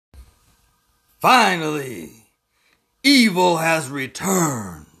Finally, evil has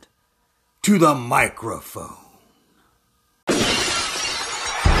returned to the microphone.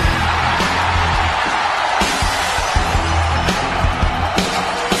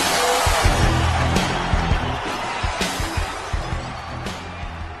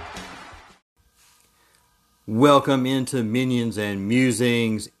 Welcome into Minions and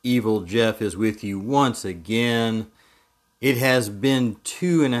Musings. Evil Jeff is with you once again. It has been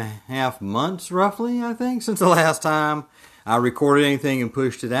 2.5 months, roughly, I think, since the last time I recorded anything and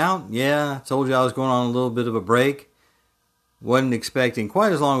pushed it out. Yeah, I told you I was going on a little bit of a break. Wasn't expecting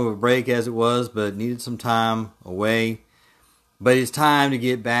quite as long of a break as it was, but needed some time away. But it's time to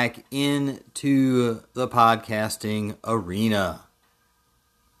get back into the podcasting arena.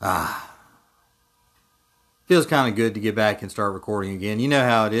 Feels kind of good to get back and start recording again. You know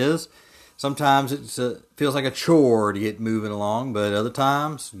how it is. Sometimes it feels like a chore to get moving along, but other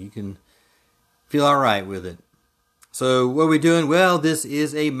times you can feel all right with it. So what are we doing? Well, this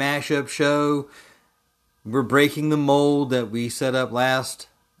is a mashup show. We're breaking the mold that we set up last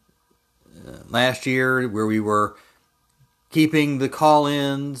year, where we were keeping the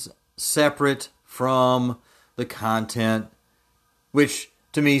call-ins separate from the content, which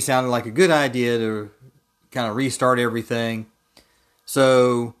to me sounded like a good idea to kind of restart everything.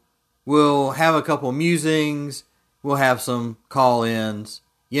 So we'll have a couple musings. We'll have some call-ins.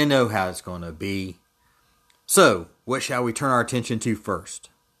 You know how it's going to be. So, what shall we turn our attention to first?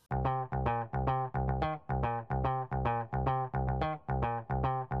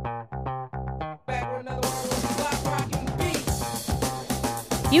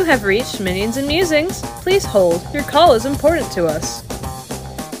 You have reached Minions and Musings. Please hold. Your call is important to us.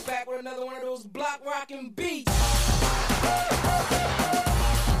 Back with another one of those block rockin' beats.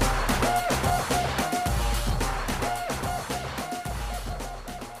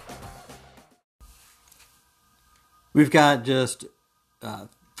 We've got just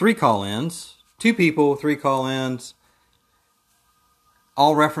 3 call-ins. 2 people, 3 call-ins.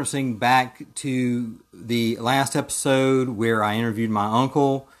 All referencing back to the last episode where I interviewed my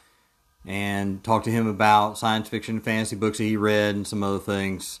uncle and talked to him about science fiction and fantasy books that he read and some other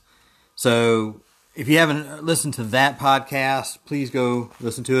things. So if you haven't listened to that podcast, please go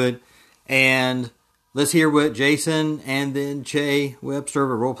listen to it. And let's hear what Jason and then Che Webster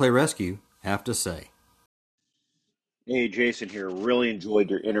of Roleplay Rescue have to say. Hey, Jason here. Really enjoyed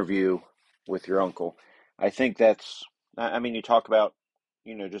your interview with your uncle. I think you talk about,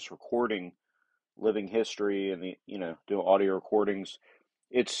 just recording living history and doing audio recordings.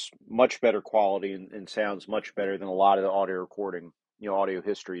 It's much better quality and sounds much better than a lot of the audio recording, audio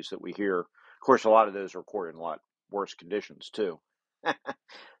histories that we hear. Of course, a lot of those are recorded in a lot worse conditions too.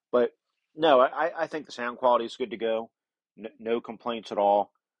 But no, I think the sound quality is good to go. No complaints at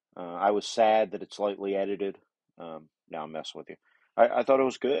all. I was sad that it's slightly edited. Now I'm messing with you. I thought it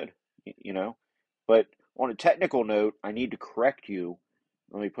was good, But on a technical note, I need to correct you.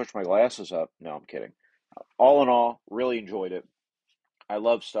 Let me push my glasses up. No, I'm kidding. All in all, really enjoyed it. I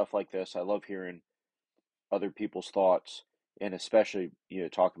love stuff like this. I love hearing other people's thoughts, and especially,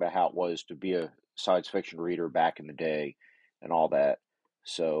 talk about how it was to be a science fiction reader back in the day and all that.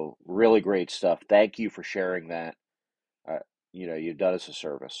 So really great stuff. Thank you for sharing that. You've done us a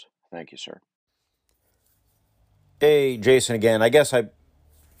service. Thank you, sir. Hey, Jason again. I guess I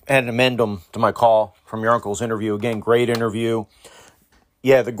had an amendum to my call from your uncle's interview. Again, great interview.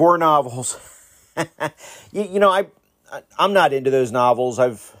 Yeah, the Gore novels. I'm not into those novels.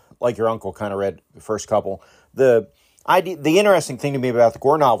 I've, like your uncle, kind of read the first couple. The interesting thing to me about the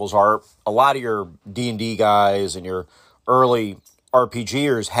Gore novels are a lot of your D&D guys and your early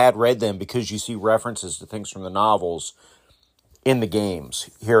RPGers had read them because you see references to things from the novels in the games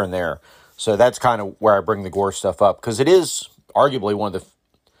here and there. So that's kind of where I bring the Gore stuff up, because it is arguably one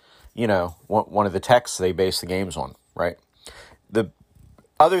of the texts they base the games on, right? The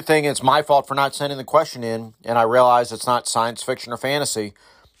other thing, it's my fault for not sending the question in, and I realize it's not science fiction or fantasy,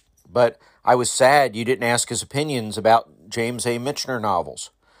 but I was sad you didn't ask his opinions about James A. Michener novels.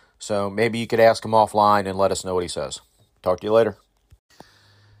 So maybe you could ask him offline and let us know what he says. Talk to you later.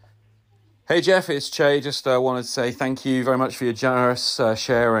 Hey Jeff, it's Che. Just wanted to say thank you very much for your generous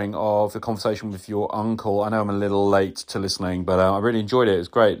sharing of the conversation with your uncle. I know I'm a little late to listening, but I really enjoyed it. It was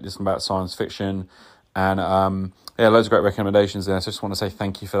great listening about science fiction, and loads of great recommendations there. So I just want to say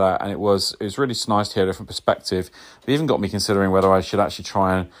thank you for that. And it was really nice to hear a different perspective. It even got me considering whether I should actually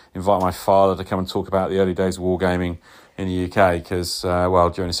try and invite my father to come and talk about the early days of wargaming in the UK, because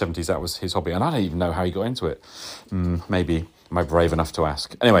during the 70s that was his hobby, and I don't even know how he got into it. Maybe am I brave enough to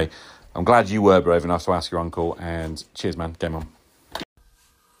ask? Anyway. I'm glad you were brave enough to ask your uncle, and cheers, man. Game on.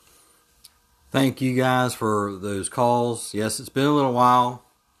 Thank you guys for those calls. Yes, it's been a little while.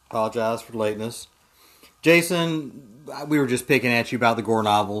 Apologize for the lateness. Jason, we were just picking at you about the Gore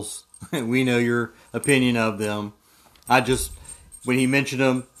novels. We know your opinion of them. When he mentioned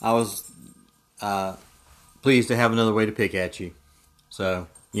them, I was pleased to have another way to pick at you. So,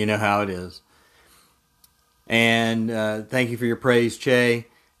 you know how it is. And thank you for your praise, Che.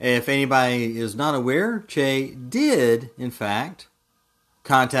 If anybody is not aware, Che did, in fact,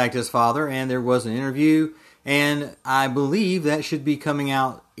 contact his father, and there was an interview, and I believe that should be coming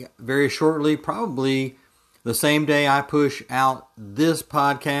out very shortly, probably the same day I push out this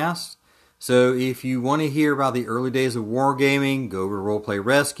podcast. So if you want to hear about the early days of wargaming, go over to Roleplay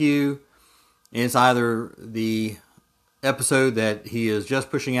Rescue. And it's either the episode that he is just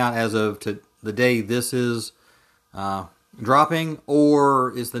pushing out as of the day this is dropping,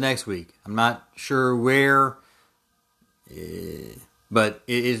 or it's the next week. I'm not sure where, but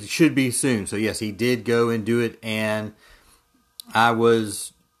it should be soon. So yes, he did go and do it, and I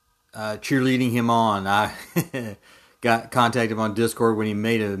was cheerleading him on. I got contacted on Discord when he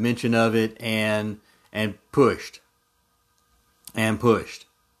made a mention of it, and pushed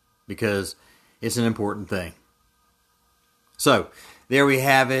because it's an important thing. So there we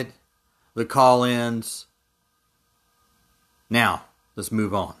have it, the call-ins. Now let's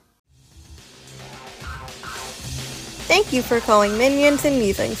move on. Thank you for calling Minions and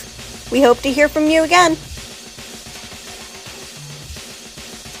Musings. We hope to hear from you again.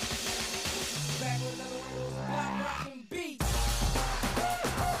 Back with another one of those block rockin' beats.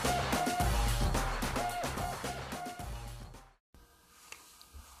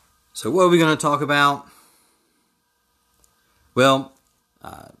 So what are we going to talk about? Well,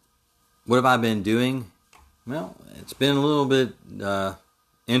 what have I been doing? Well, it's been a little bit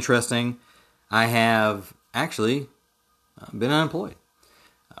interesting. I have actually been unemployed.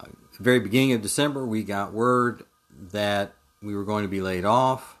 At the very beginning of December, we got word that we were going to be laid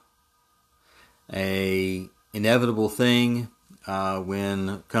off. An inevitable thing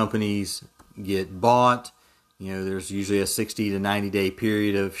when companies get bought. You know, there's usually a 60 to 90 day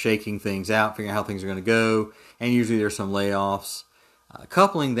period of shaking things out, figuring out how things are going to go, and usually there's some layoffs.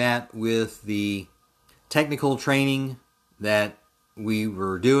 Coupling that with the technical training that we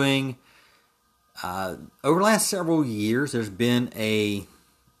were doing, over the last several years, there's been a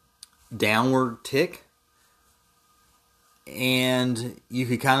downward tick, and you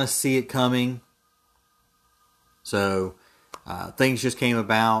could kind of see it coming. So things just came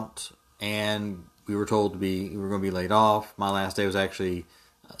about, and we were told we were going to be laid off. My last day was actually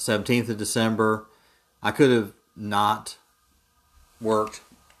 17th of December. I could have not worked.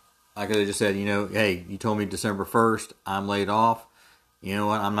 I could have just said, hey, you told me December 1st, I'm laid off. You know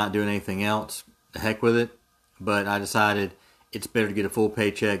what? I'm not doing anything else. The heck with it. But I decided it's better to get a full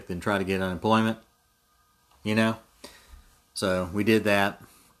paycheck than try to get unemployment. So we did that.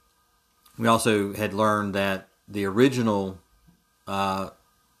 We also had learned that the original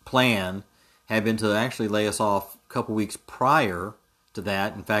plan had been to actually lay us off a couple weeks prior to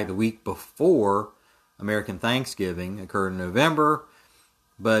that. In fact, the week before American Thanksgiving occurred in November.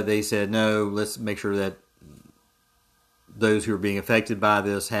 But they said, no, let's make sure that those who are being affected by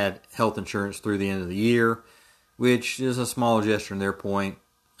this had health insurance through the end of the year, which is a small gesture in their point.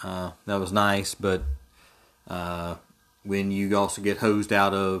 That was nice, but when you also get hosed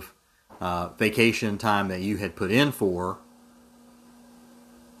out of vacation time that you had put in for,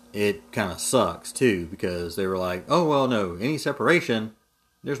 it kind of sucks too, because they were like, oh, well, no, any separation,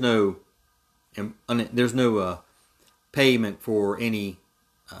 there's no payment for any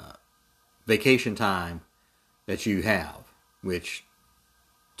vacation time that you have, which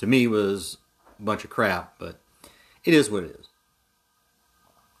to me was a bunch of crap, but it is what it is.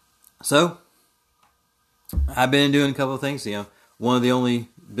 So I've been doing a couple of things. One of the only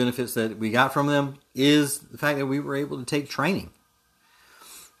benefits that we got from them is the fact that we were able to take training.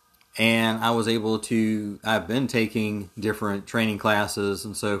 And I've been taking different training classes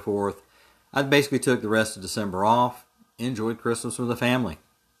and so forth. I basically took the rest of December off, enjoyed Christmas with the family,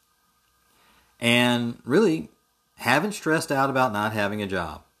 and really haven't stressed out about not having a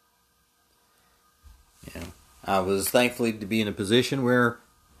job. I was thankfully to be in a position where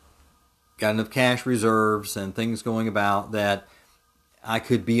got enough cash reserves and things going about that I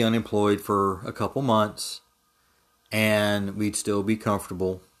could be unemployed for a couple months and we'd still be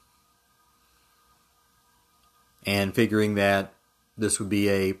comfortable. And figuring that this would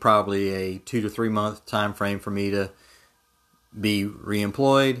be probably a 2 to 3 month time frame for me to be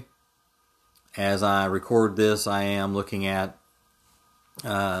reemployed. As I record this, I am looking at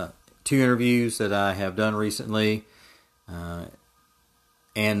 2 interviews that I have done recently,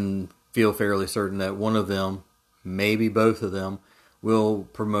 and feel fairly certain that one of them, maybe both of them, will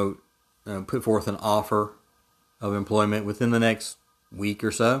put forth an offer of employment within the next week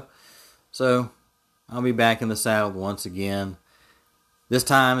or so. So I'll be back in the saddle once again. This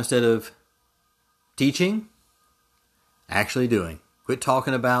time, instead of teaching, actually doing. Quit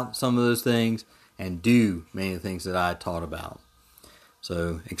talking about some of those things and do many of the things that I taught about.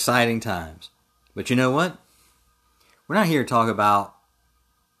 So, exciting times. But you know what? We're not here to talk about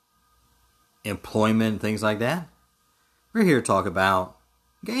employment and things like that. We're here to talk about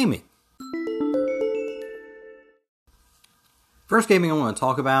gaming. First gaming I want to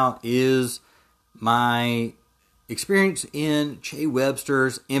talk about is my experience in Che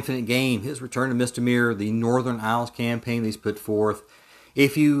Webster's Infinite Game, his Return to Misdemeanor, the Northern Isles campaign that he's put forth.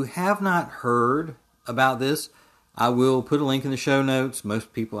 If you have not heard about this, I will put a link in the show notes.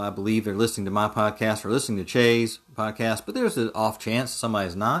 Most people, I believe, are listening to my podcast or listening to Che's podcast, but there's an off chance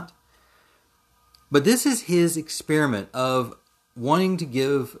somebody's not. But this is his experiment of wanting to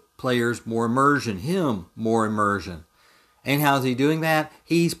give players more immersion, him more immersion. And how's he doing that?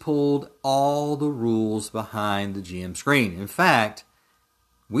 He's pulled all the rules behind the GM screen. In fact,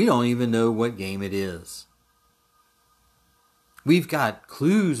 we don't even know what game it is. We've got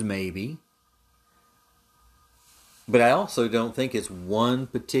clues maybe, but I also don't think it's one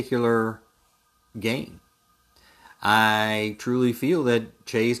particular game. I truly feel that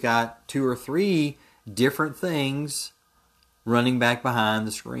Che's got 2 or 3 different things running back behind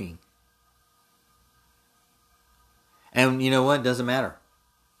the screen. And you know what? Doesn't matter.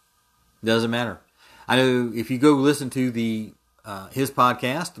 Doesn't matter. I know if you go listen to his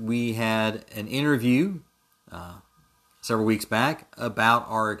podcast, we had an interview several weeks back about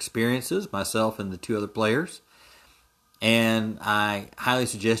our experiences, myself and the 2 other players. And I highly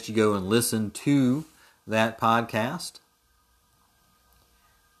suggest you go and listen to that podcast.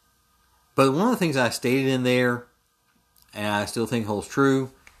 But one of the things I stated in there, and I still think holds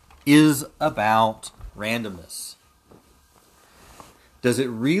true, is about randomness. Does it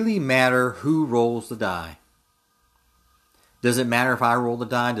really matter who rolls the die? Does it matter if I roll the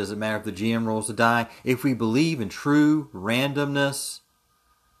die? Does it matter if the GM rolls the die? If we believe in true randomness,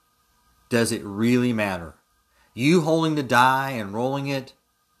 does it really matter? You holding the die and rolling it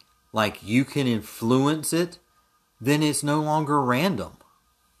like you can influence it, then it's no longer random.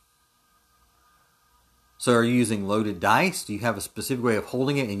 So are you using loaded dice? Do you have a specific way of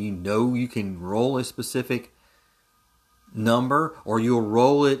holding it and you know you can roll a specific number, or you'll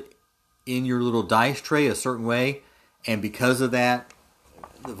roll it in your little dice tray a certain way, and because of that,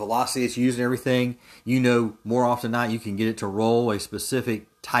 the velocity it's used and everything, you know more often than not you can get it to roll a specific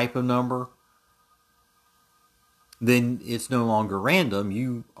type of number, then it's no longer random.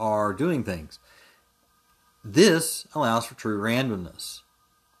 You are doing things. This allows for true randomness.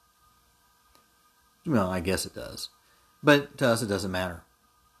 Well, I guess it does. But to us, it doesn't matter.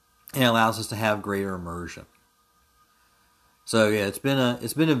 And it allows us to have greater immersion. So yeah, it's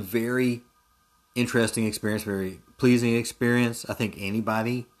been a very interesting experience, very pleasing experience. I think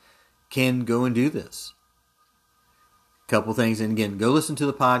anybody can go and do this. Couple things, and again, go listen to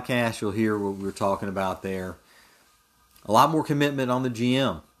the podcast. You'll hear what we were talking about there. A lot more commitment on the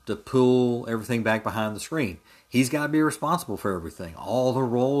GM to pull everything back behind the screen. He's got to be responsible for everything, all the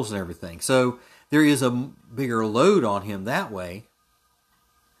roles and everything. So there is a bigger load on him that way.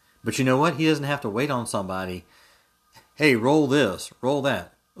 But you know what? He doesn't have to wait on somebody. Hey, roll this, roll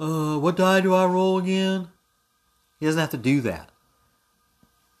that. What die do I roll again? He doesn't have to do that.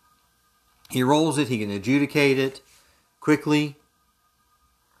 He rolls it, he can adjudicate it quickly.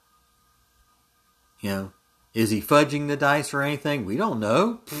 You know, is he fudging the dice or anything? We don't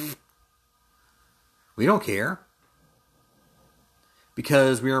know. We don't care.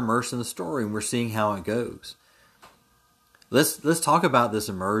 Because we are immersed in the story and we're seeing how it goes. Let's talk about this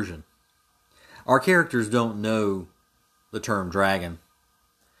immersion. Our characters don't know the term dragon,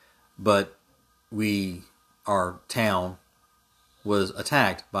 but our town was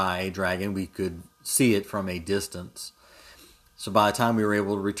attacked by a dragon. We could see it from a distance. So by the time we were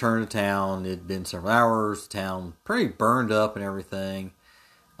able to return to town, it had been several hours. The town pretty burned up and everything.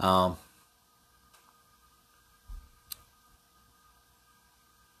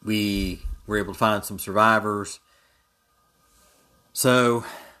 We were able to find some survivors. So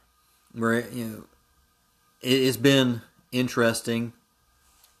it's been interesting.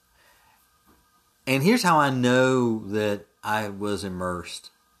 And here's how I know that I was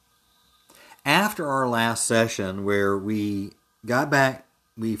immersed. After our last session where we got back,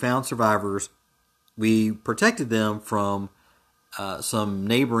 we found survivors, we protected them from some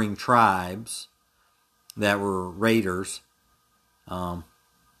neighboring tribes that were raiders.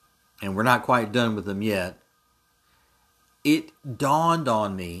 and we're not quite done with them yet, it dawned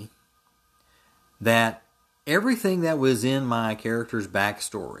on me that everything that was in my character's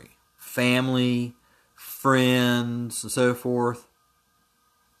backstory, family, friends, and so forth,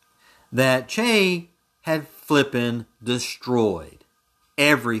 that Che had flippin' destroyed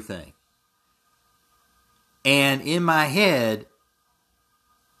everything. And in my head,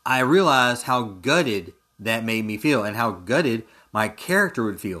 I realized how gutted that made me feel and how gutted my character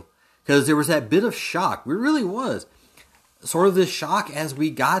would feel. Because there was that bit of shock. It really was. Sort of this shock as we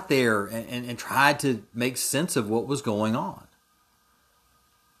got there and tried to make sense of what was going on.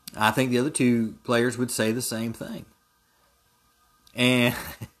 I think the other two players would say the same thing. And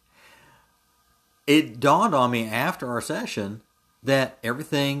it dawned on me after our session that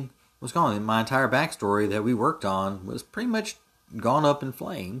everything was gone. And my entire backstory that we worked on was pretty much gone up in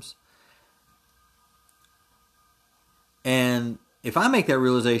flames. And if I make that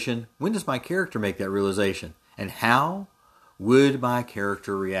realization, when does my character make that realization? And how would my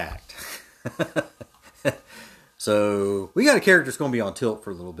character react? So we got a character that's going to be on tilt for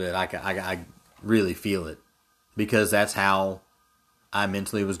a little bit. I really feel it, because that's how I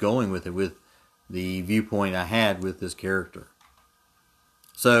mentally was going with it, with the viewpoint I had with this character.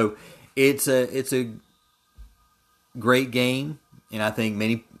 So it's a great game, and I think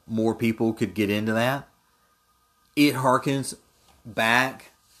many more people could get into that. It harkens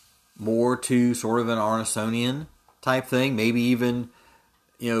back more to sort of an Arnesonian type thing, maybe even,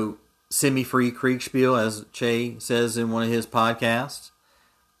 semi-free Kriegspiel, as Che says in one of his podcasts.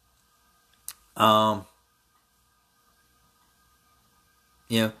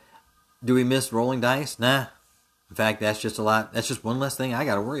 Do we miss rolling dice? Nah. In fact, that's just one less thing I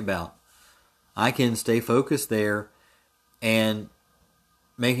got to worry about. I can stay focused there and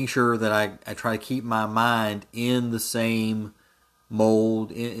making sure that I try to keep my mind in the same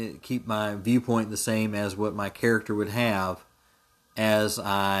mold, keep my viewpoint the same as what my character would have as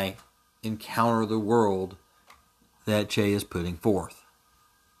I encounter the world that Che is putting forth.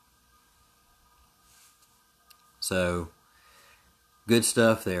 So, good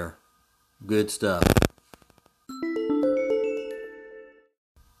stuff there. Good stuff.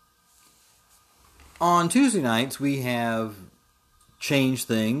 On Tuesday nights, we have changed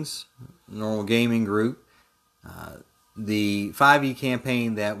things. Normal gaming group. The 5e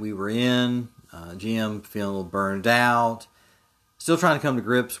campaign that we were in, GM feeling a little burned out. Still trying to come to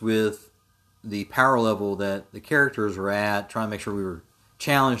grips with the power level that the characters were at. Trying to make sure we were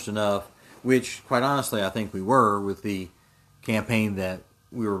challenged enough, which, quite honestly, I think we were with the campaign that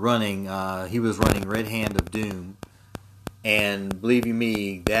we were running. He was running Red Hand of Doom. And believe you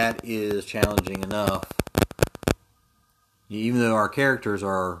me, that is challenging enough. Even though our characters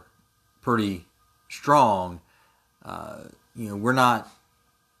are pretty strong, we're not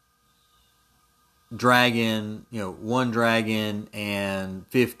dragging, one dragon and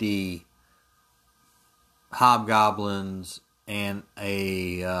 50 hobgoblins and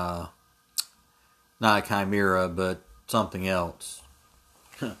not a chimera, but something else.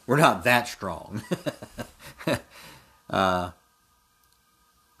 We're not that strong.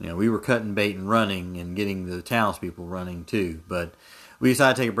 We were cutting bait and running and getting the townspeople running too. But we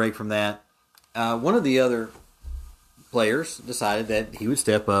decided to take a break from that. One of the other players decided that he would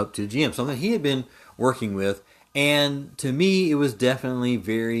step up to GM, something he had been working with. And to me, it was definitely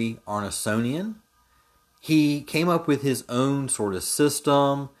very Arnesonian. He came up with his own sort of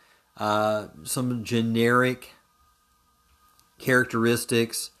system, some generic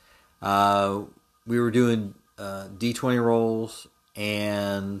characteristics. We were doing D20 rolls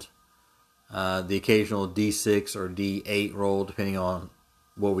and the occasional D6 or D8 roll, depending on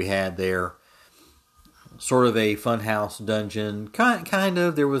what we had there. Sort of a funhouse dungeon, kind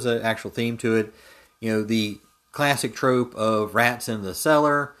of. There was an actual theme to it. The classic trope of rats in the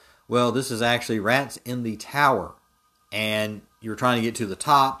cellar. Well, this is actually rats in the tower, and you're trying to get to the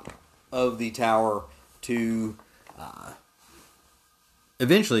top of the tower to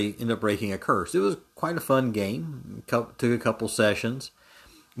eventually end up breaking a curse. It was quite a fun game. Took a couple sessions,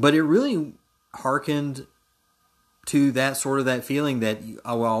 but it really harkened to that feeling that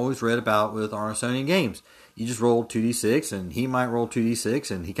I always read about with Arnesonian games. You just roll 2d6, and he might roll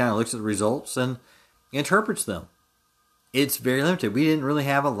 2d6, and he kind of looks at the results and interprets them. It's very limited. We didn't really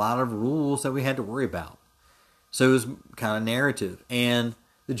have a lot of rules that we had to worry about. So it was kind of narrative, and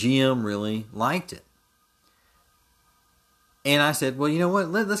the GM really liked it. And I said, well, you know what?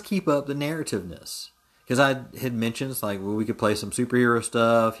 Let's keep up the narrativeness. Because I had mentioned, we could play some superhero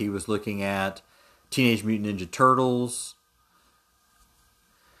stuff. He was looking at Teenage Mutant Ninja Turtles.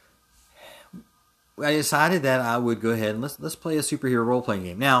 I decided that I would go ahead and let's play a superhero role playing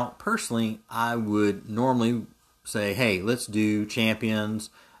game. Now, personally, I would normally say, hey, let's do champions,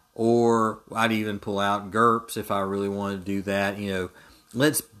 or I'd even pull out GURPS if I really wanted to do that.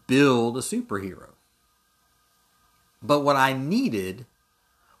 Let's build a superhero. But what I needed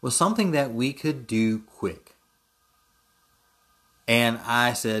was something that we could do quick. And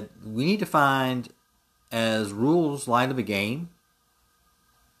I said, we need to find as rules light of a game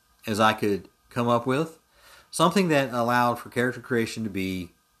as I could come up with, something that allowed for character creation to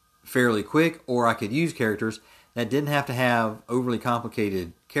be fairly quick, or I could use characters that didn't have to have overly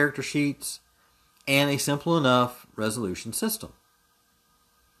complicated character sheets and a simple enough resolution system.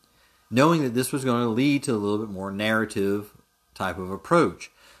 Knowing that this was going to lead to a little bit more narrative type of approach.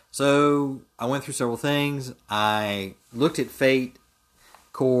 So I went through several things. I looked at Fate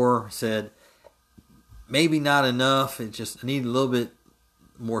Core, said maybe not enough. I need a little bit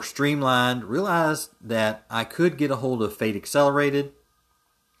more streamlined. Realized that I could get a hold of Fate Accelerated,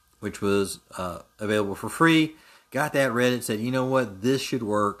 which was available for free. Got that, read it, said, you know what, this should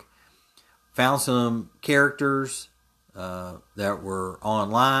work. Found some characters that were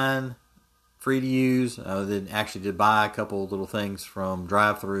online, free to use. Then actually did buy a couple little things from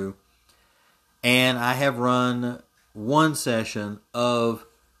DriveThru. And I have run one session of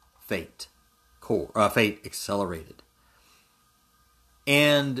Fate Core, Fate Accelerated.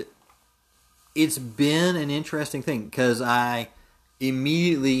 And it's been an interesting thing because I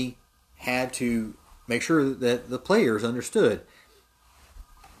immediately had to make sure that the players understood.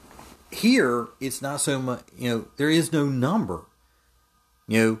 Here, it's not so much, there is no number.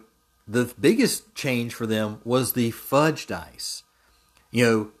 The biggest change for them was the fudge dice.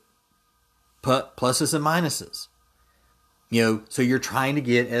 Pluses and minuses. So you're trying to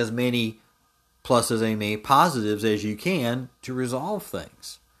get as many pluses and many positives as you can to resolve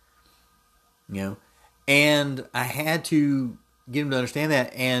things. And I had to get them to understand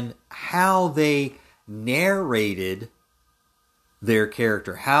that, and how they narrated their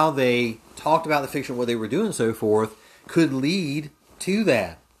character, how they talked about the fiction, what they were doing, and so forth, could lead to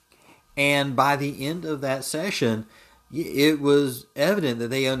that. And by the end of that session, it was evident that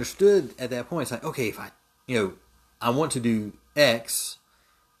they understood at that point. It's like, okay, if I want to do X,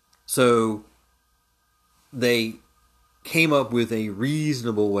 so they came up with a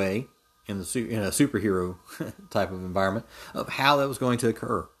reasonable way in a superhero type of environment of how that was going to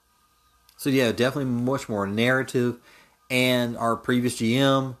occur. So yeah, definitely much more narrative. And our previous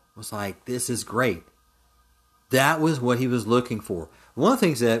GM was like, this is great. That was what he was looking for. One of the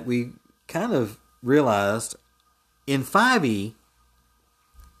things that we kind of realized in 5e,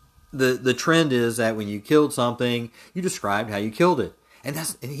 the trend is that when you killed something, you described how you killed it. And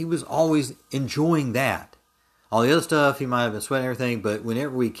he was always enjoying that. All the other stuff, he might have been sweating everything, but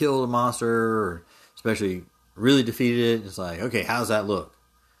whenever we killed a monster, or especially really defeated it, it's like, okay, how's that look?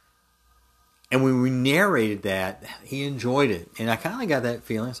 And when we narrated that, he enjoyed it. And I kind of got that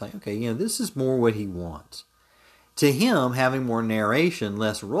feeling. It's like, okay, this is more what he wants. To him, having more narration,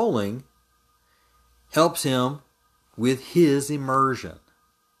 less rolling, helps him with his immersion.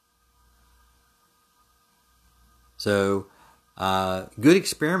 So, good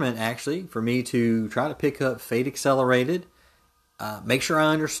experiment, actually, for me to try to pick up Fate Accelerated. Make sure I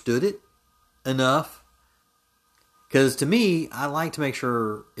understood it enough. Because to me, I like to make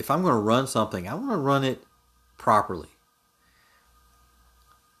sure if I'm going to run something, I want to run it properly.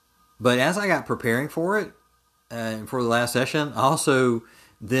 But as I got preparing for it, and for the last session, I also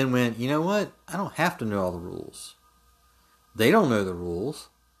then went, you know what? I don't have to know all the rules. They don't know the rules.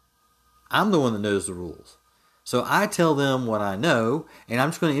 I'm the one that knows the rules. So I tell them what I know, and I'm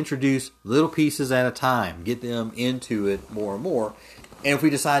just going to introduce little pieces at a time, get them into it more and more. And if we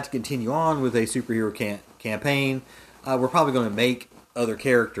decide to continue on with a superhero campaign, we're probably going to make other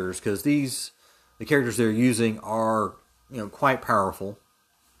characters, because the characters they're using are quite powerful.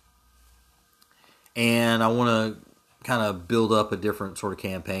 And I want to kind of build up a different sort of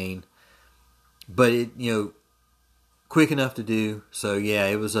campaign, but it quick enough to do. So yeah,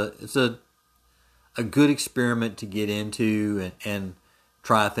 it's a good experiment to get into and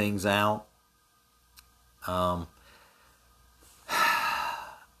try things out.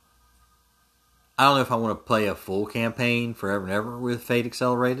 I don't know if I want to play a full campaign forever and ever with Fate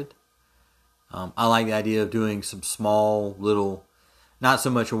Accelerated. I like the idea of doing some small little, not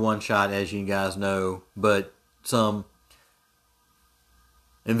so much a one-shot as you guys know, but some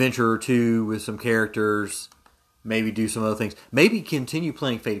adventure or two with some characters, maybe do some other things. Maybe continue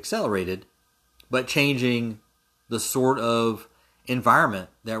playing Fate Accelerated, but changing the sort of environment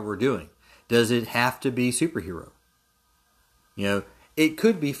that we're doing. Does it have to be superhero? It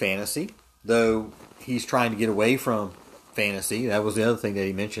could be fantasy. though he's trying to get away from fantasy. That was the other thing that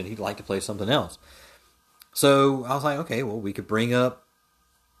he mentioned. He'd like to play something else. So I was like, okay, well, we could bring up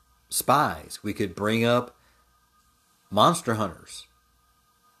spies. We could bring up monster hunters.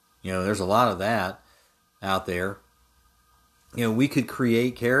 There's a lot of that out there. We could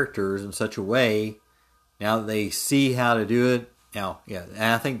create characters in such a way now that they see how to do it. Now, yeah, and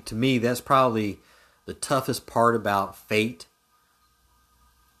I think to me that's probably the toughest part about Fate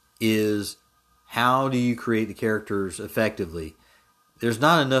is how do you create the characters effectively? There's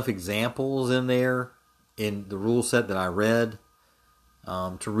not enough examples in there in the rule set that I read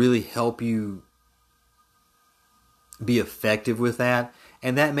to really help you be effective with that.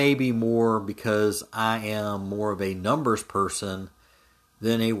 And that may be more because I am more of a numbers person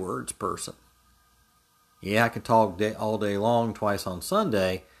than a words person. Yeah, I can talk all day long, twice on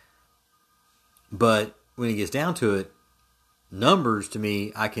Sunday, but when it gets down to it, numbers to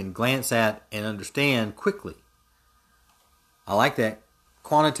me, I can glance at and understand quickly. I like that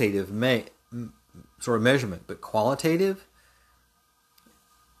quantitative sort of measurement, but qualitative,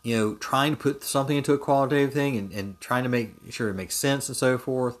 trying to put something into a qualitative thing and trying to make sure it makes sense and so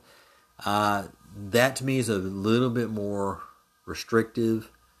forth, that to me is a little bit more restrictive.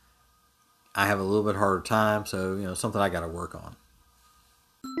 I have a little bit harder time, so, something I got to work on.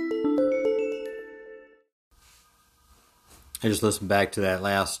 I just listened back to that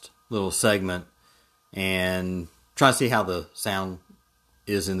last little segment and trying to see how the sound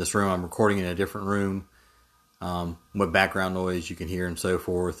is in this room. I'm recording in a different room. What background noise you can hear and so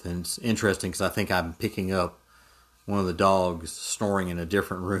forth. And it's interesting because I think I'm picking up one of the dogs snoring in a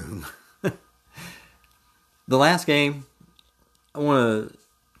different room. The last game I want to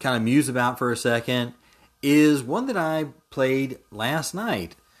kind of muse about for a second is one that I played last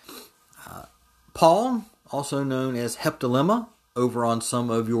night. Paul, also known as Heptilemma, over on some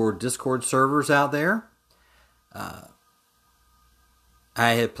of your Discord servers out there. I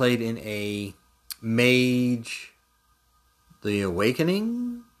had played in a Mage the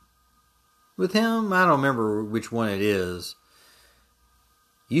Awakening with him. I don't remember which one it is.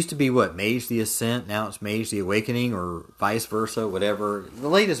 It used to be Mage the Ascent. Now it's Mage the Awakening, or vice versa, whatever. The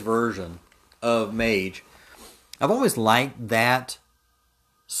latest version of Mage. I've always liked that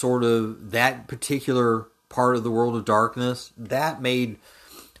particular part of the World of Darkness. That made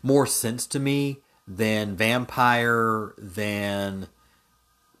more sense to me than Vampire, than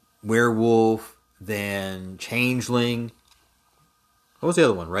Werewolf, than Changeling. What was the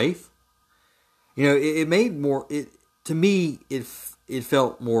other one? Wraith? It made more... To me, it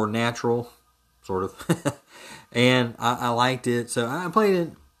felt more natural, sort of. And I liked it. So I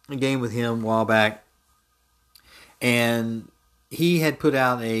played a game with him a while back. And he had put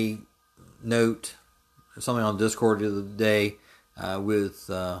out a note, something on Discord the other day, with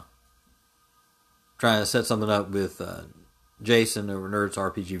trying to set something up with Jason over Nerds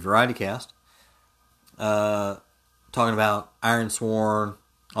RPG Variety Cast, talking about Ironsworn,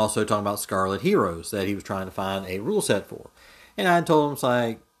 also talking about Scarlet Heroes that he was trying to find a rule set for. And I told him,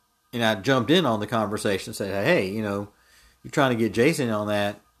 I jumped in on the conversation and said, hey, you're trying to get Jason on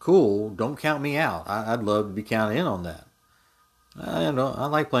that, cool, don't count me out. I'd love to be counted in on that. I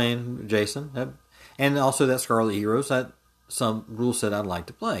like playing Jason. And also that Scarlet Heroes, that some rule set I'd like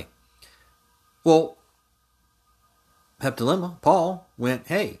to play. Well, Heptilemma, Paul, went,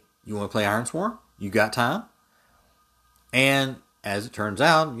 hey, you want to play Ironsworn? You got time? And as it turns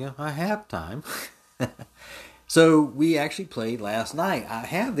out, I have time. So we actually played last night. I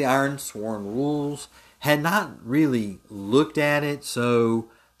have the Ironsworn rules. Had not really looked at it, so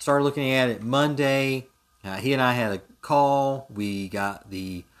started looking at it Monday. He and I had a call. We got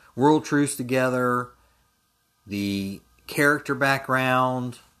the World Truce together, the character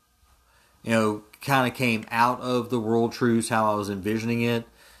background, kind of came out of the World Truce, how I was envisioning it,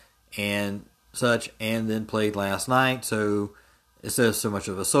 and such, and then played last night. So instead of so much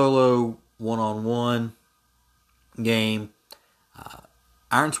of a solo, one-on-one game,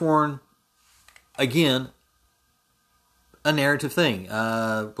 Ironsworn, again, a narrative thing.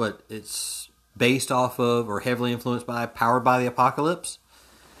 But it's based off of, or heavily influenced by, Powered by the Apocalypse.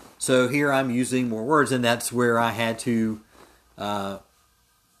 So here I'm using more words, and that's where I had to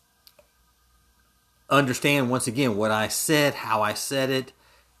understand, once again, what I said, how I said it,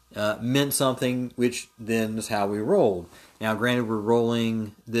 meant something, which then is how we rolled. Now, granted, we're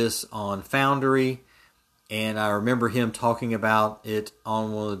rolling this on Foundry, and I remember him talking about it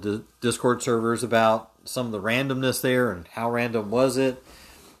on one of the Discord servers about some of the randomness there, and how random was it,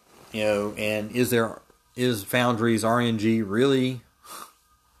 and is Foundry's RNG really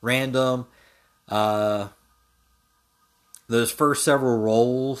random? Those first several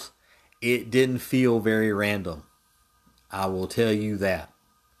rolls, it didn't feel very random. I will tell you that.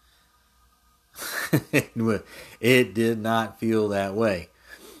 It did not feel that way.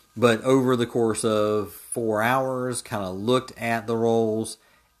 But over the course of 4 hours, kind of looked at the rolls,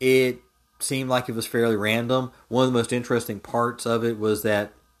 it seemed like it was fairly random. One of the most interesting parts of it was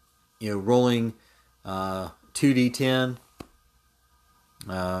that, rolling 2d10,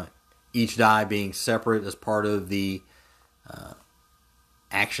 each die being separate as part of the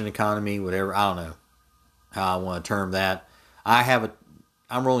action economy, whatever. I don't know how I want to term that.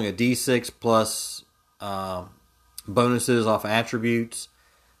 I'm rolling a d6 plus bonuses off attributes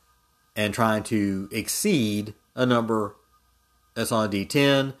and trying to exceed a number that's on a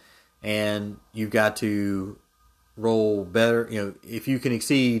d10, and you've got to roll better. If you can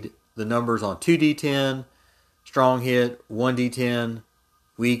exceed the numbers on 2d10, strong hit, 1d10,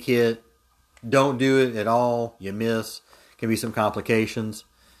 weak hit, don't do it at all, you miss. Can be some complications.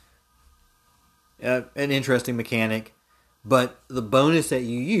 An interesting mechanic. But the bonus that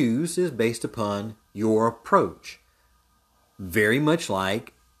you use is based upon your approach. Very much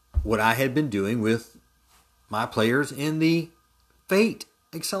like what I had been doing with my players in the Fate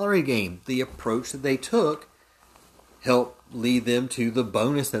Accelerated game. The approach that they took helped lead them to the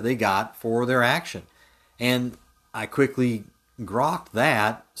bonus that they got for their action. And I quickly grokked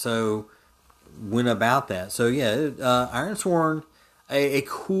that, so went about that. So yeah, Ironsworn, a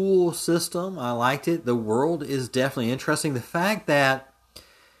cool system. I liked it. The world is definitely interesting. The fact that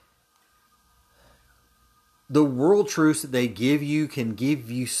the world truths that they give you can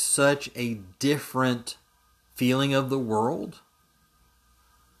give you such a different feeling of the world,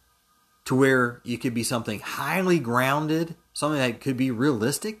 to where you could be something highly grounded, something that could be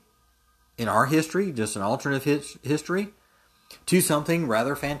realistic in our history, just an alternative history, to something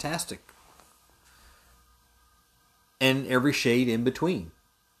rather fantastic. And every shade in between.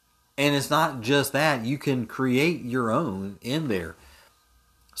 And it's not just that. You can create your own in there.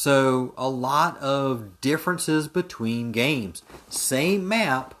 So a lot of differences between games. Same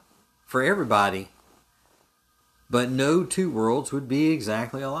map for everybody, but no two worlds would be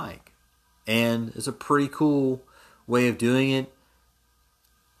exactly alike. And it's a pretty cool way of doing it.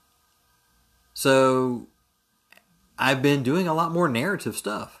 So I've been doing a lot more narrative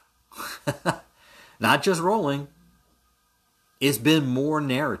stuff. Not just rolling. It's been more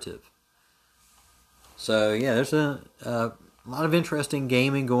narrative. So yeah, there's a lot of interesting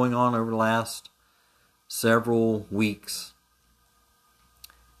gaming going on over the last several weeks.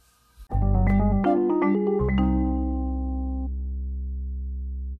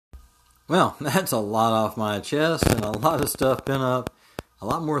 Well, that's a lot off my chest and a lot of stuff been up. A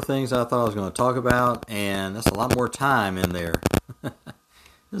lot more things I thought I was going to talk about, and that's a lot more time in there. This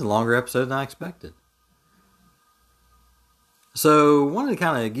is a longer episode than I expected. So, wanted to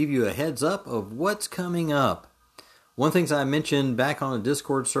kind of give you a heads up of what's coming up. One of the things I mentioned back on the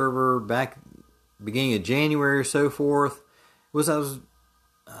Discord server, back beginning of January or so forth, was I was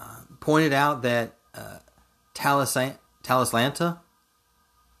pointed out that Talislanta,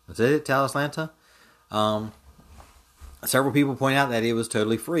 was it Talislanta? Several people pointed out that it was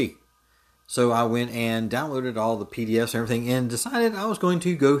totally free. So I went and downloaded all the PDFs and everything and decided I was going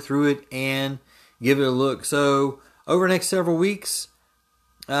to go through it and give it a look. So over the next several weeks,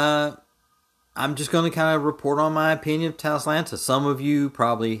 I'm just going to kind of report on my opinion of Talislanta. Some of you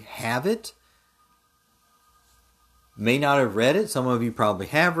probably have it. May not have read it. Some of you probably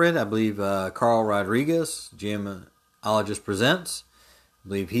have read it. I believe Carl Rodriguez, Gemologist Presents, I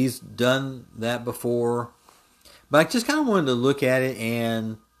believe he's done that before. But I just kind of wanted to look at it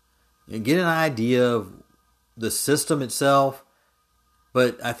and get an idea of the system itself.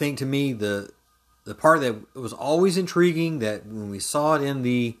 But I think to me, the part that was always intriguing, that when we saw it in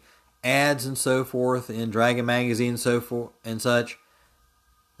the ads and so forth, in Dragon Magazine and so forth and such,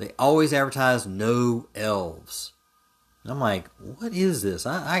 they always advertised no elves. And I'm like, what is this?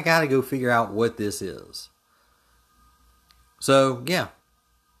 I got to go figure out what this is. So, yeah.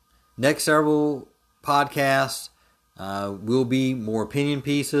 Next several podcasts will be more opinion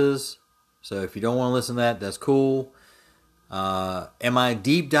pieces. So if you don't want to listen to that, that's cool. Am I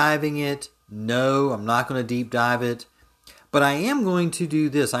deep diving it? No, I'm not going to deep dive it. But I am going to do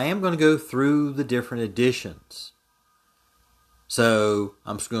this. I am going to go through the different editions. So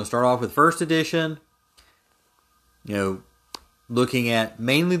I'm just going to start off with first edition. Looking at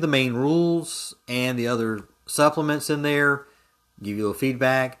mainly the main rules and the other supplements in there. Give you a little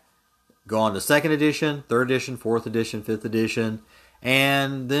feedback. Go on to second edition, third edition, fourth edition, fifth edition.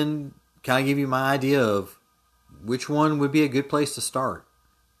 And then kind of give you my idea of which one would be a good place to start.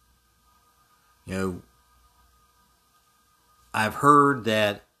 I've heard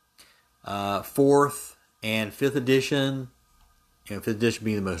that 4th and 5th edition, 5th edition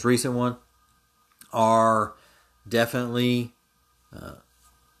being the most recent one, are definitely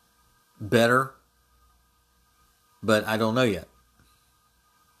better, but I don't know yet.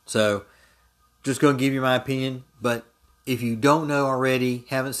 So, just going to give you my opinion, but if you don't know already,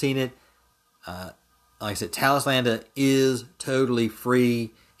 haven't seen it, like I said, Talislanta is totally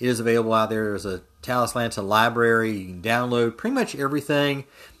free. It is available out there. There's a Talislanta library. You can download pretty much everything.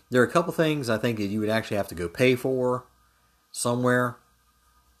 There are a couple things I think that you would actually have to go pay for somewhere,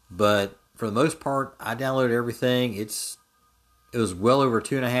 but for the most part, I downloaded everything. It was well over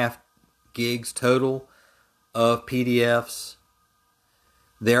 2.5 gigs total of PDFs.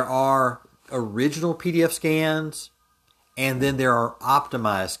 There are original PDF scans, and then there are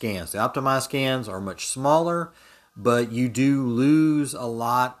optimized scans. The optimized scans are much smaller, but you do lose a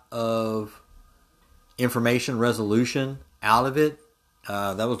lot of information resolution out of it.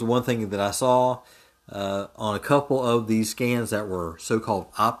 That was the one thing that I saw on a couple of these scans that were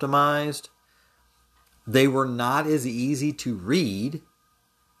so-called optimized. They were not as easy to read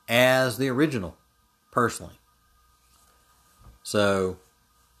as the original, personally. So,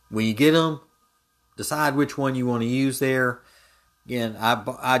 when you get them, decide which one you want to use there. Again,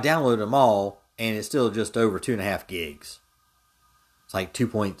 I downloaded them all, and it's still just over 2.5 gigs. It's like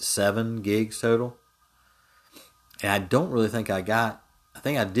 2.7 gigs total. And I don't really think I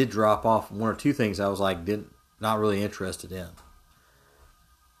think I did drop off one or two things I was like, not really interested in.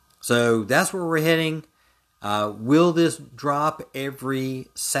 So that's where we're heading. Will this drop every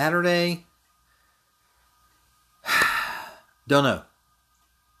Saturday? Don't know.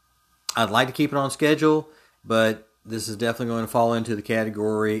 I'd like to keep it on schedule, but this is definitely going to fall into the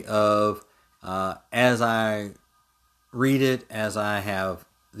category of as I read it, as I have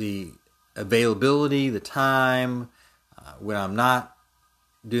the availability, the time, when I'm not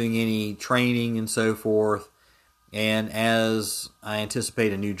doing any training and so forth, and as I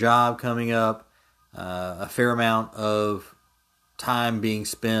anticipate a new job coming up, a fair amount of time being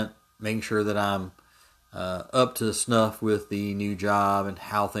spent making sure that I'm up to snuff with the new job and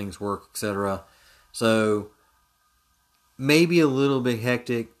how things work, etc. So maybe a little bit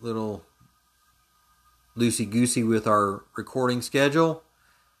hectic, little loosey-goosey with our recording schedule,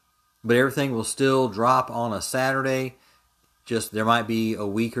 but everything will still drop on a Saturday. Just there might be a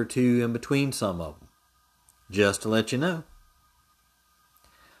week or two in between some of them, just to let you know.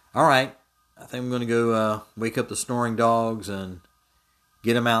 All right, I think I'm going to go wake up the snoring dogs and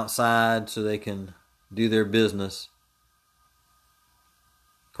get them outside so they can do their business.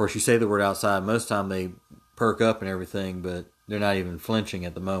 Of course, you say the word outside, most of the time they perk up and everything, but they're not even flinching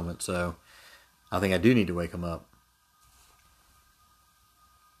at the moment, so I think I do need to wake them up.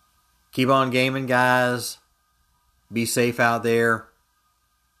 Keep on gaming, guys. Be safe out there,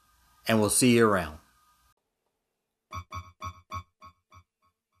 and we'll see you around.